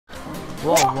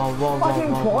Whoa, whoa, whoa, whoa, I hit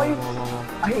him whoa, whoa, twice. whoa, whoa,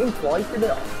 whoa. I hit him twice with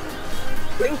it.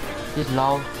 Blink. He's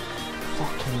low.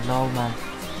 Fucking low, man.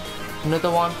 Another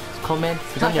one. It's coming.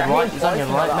 He's on your right. He's on your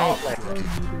right, mate.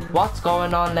 What's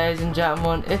going on, ladies and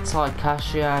gentlemen? It's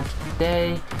iKash, and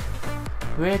today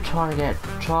we're trying to get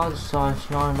Osiris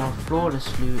 9 on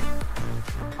flawless loot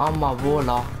on my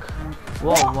Warlock.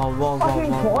 Whoa, whoa, whoa, whoa,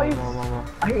 whoa, whoa, whoa, whoa.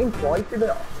 I hit him twice with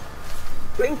it.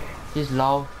 Blink. He's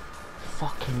low.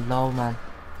 Fucking low, man.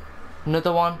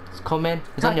 Another one. It's coming.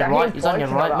 He's on your right. He's on your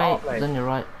right, mate. He's on your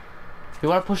right. You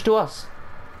wanna push to us?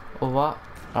 Or what?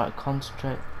 Alright,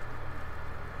 concentrate.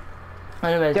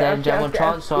 Anyways, ladies and gentlemen,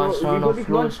 Osiris 9 on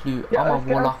flawless loot on my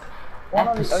Warlock.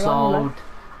 Episode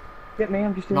Get me,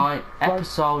 I'm just 9.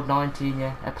 Episode 19,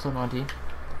 yeah. Episode 19.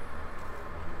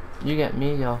 You get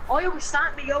me, yo. Oh, you'll be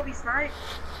sniping, you'll be sniping.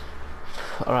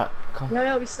 Alright, come. Yo,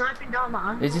 you'll be sniping down that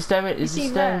angle. Is he staying? Is he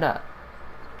staying that?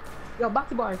 Yo, back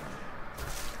to bar.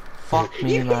 Fuck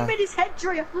me, You man. made his head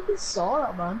dry. I flipping saw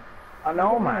that, man. I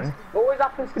know, man. It always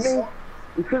happens to me.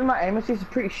 Because my aim assist is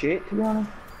pretty shit, to be honest.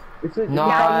 It's like,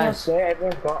 nice.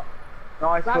 Everyone's got.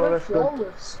 Nice,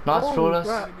 flawless. Nice,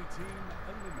 flawless.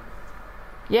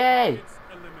 Yay!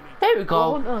 Here we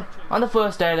go. On the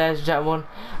first day, ladies and gentlemen.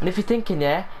 And if you're thinking,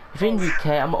 yeah, if you're in UK,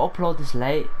 I'm gonna upload this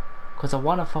late. Because I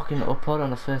wanna fucking upload on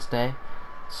the first day.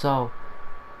 So,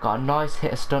 got a nice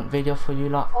hit a stunt video for you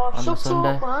lot on the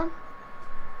Sunday. Up, man.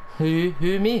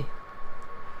 Who, me?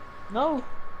 No.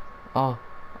 Oh,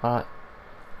 alright.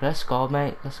 Let's go,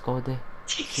 mate. Let's go there.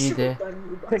 See you there.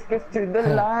 Take us to the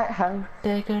lighthouse.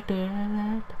 Take her to the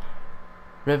light.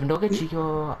 Reverend, don't get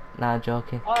Chico. Nah, I'm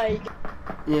joking.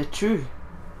 Yeah, true.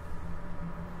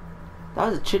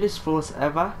 That was the chillest force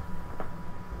ever.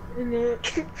 It's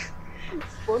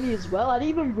funny as well. I didn't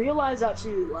even realise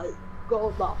actually like got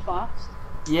up that fast.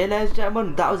 Yeah, ladies and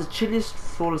gentlemen, that was the chillest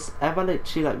force ever.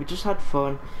 Literally, like we just had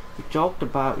fun, we joked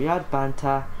about, we had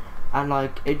banter, and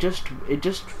like it just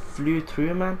flew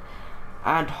through, man.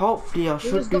 And hopefully I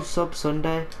should do sub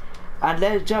Sunday. And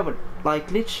ladies and gentlemen,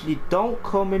 like literally, don't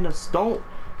come in us, don't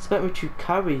expect me to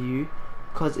carry you,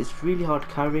 cause it's really hard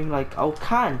carrying. Like I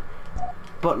can,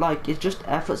 but like it's just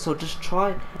effort. So just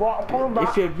try.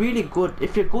 If you're really good,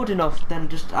 if you're good enough, then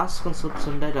just ask on sub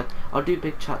Sunday. Like I'll do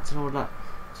big chats and all that.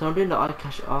 So I'm doing the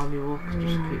iKash army walk,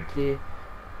 just quickly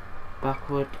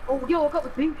backward. Oh yo, I got the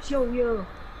boots, yo.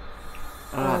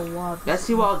 Alright, wow, let's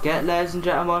see what I'll get, ladies and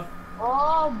gentlemen.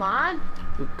 Oh man,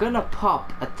 we're gonna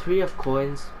pop a 3 of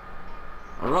coins.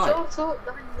 Alright. Shut up,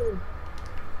 Daniel.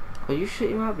 Are you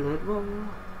shitting my blood? What?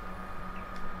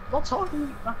 Not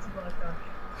talking back to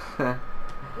iKash.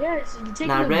 Yeah, it's, you're taking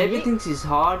nah, Raven thinks he's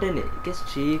hard and it gets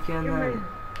cheeky and that. You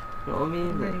know what I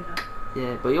mean? Like,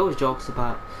 yeah, but he always jokes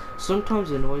about.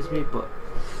 Sometimes it annoys me, but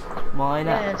mine.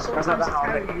 Yeah, sometimes I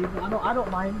carry you, but I don't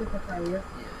mind if I carry you.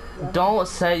 Yeah. Don't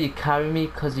say you carry me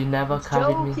because you never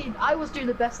carried me. I was doing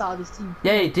the best out of this team.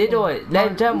 Yeah, you did. Ladies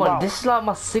and gentlemen, this is like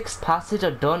my 6th passage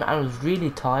I've done, and I was really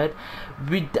tired.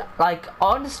 Like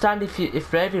I understand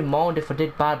if Raven moaned if I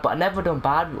did bad, but I never done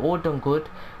bad. We all done good,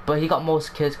 but he got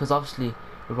most kills because obviously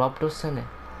he robbed us, innit?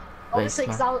 Obviously,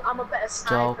 because I'm a better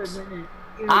sniper than it.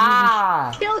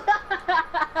 Ah! Kill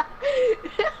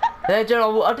Yeah,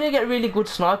 Joe, I did get really good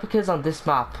sniper kills on this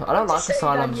map. I don't like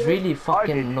Asylum, it's really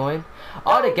fucking annoying.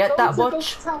 I didn't get that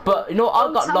much, but you know,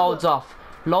 I got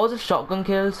loads of shotgun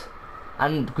kills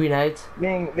and grenades.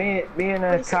 Me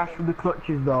and Cash with the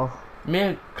clutches though. Me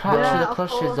and Cash with the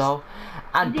clutches though.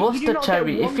 And Buster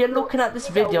Cherry, if you're looking at this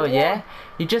video, yeah,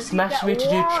 you just messaged me to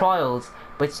do trials,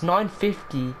 but it's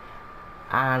 9:50.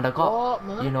 And I got,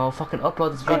 you know, fucking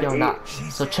upload this video and that.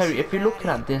 So Cherry, if you're looking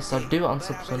at this, I'll do it on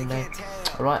sub Sunday.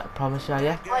 Alright, I promise you,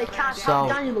 yeah. So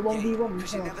Daniel, the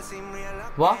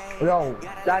 1v1. what? No,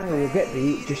 Daniel will get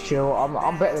beat, just chill.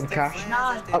 I'm better than Cash.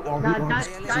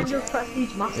 Daniel's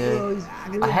prestige master.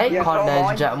 I hate COD, ladies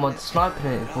and gentlemen, sniping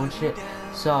it is bullshit.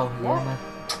 So, yeah, man.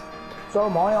 So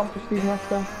am I, I'm prestige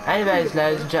master. Anyways,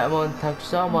 ladies and gentlemen, thank you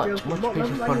so much. Much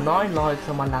appreciated for 9 likes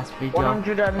on my last video.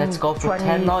 Let's go for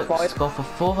 10 likes, let's go for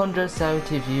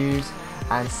 470 views,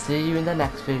 and see you in the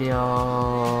next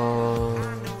video.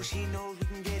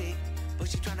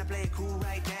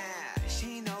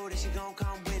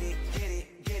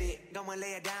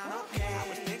 Lay it down, okay. I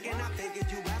was thinking I figured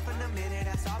you out for a minute,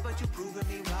 I saw, but you proving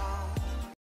me wrong.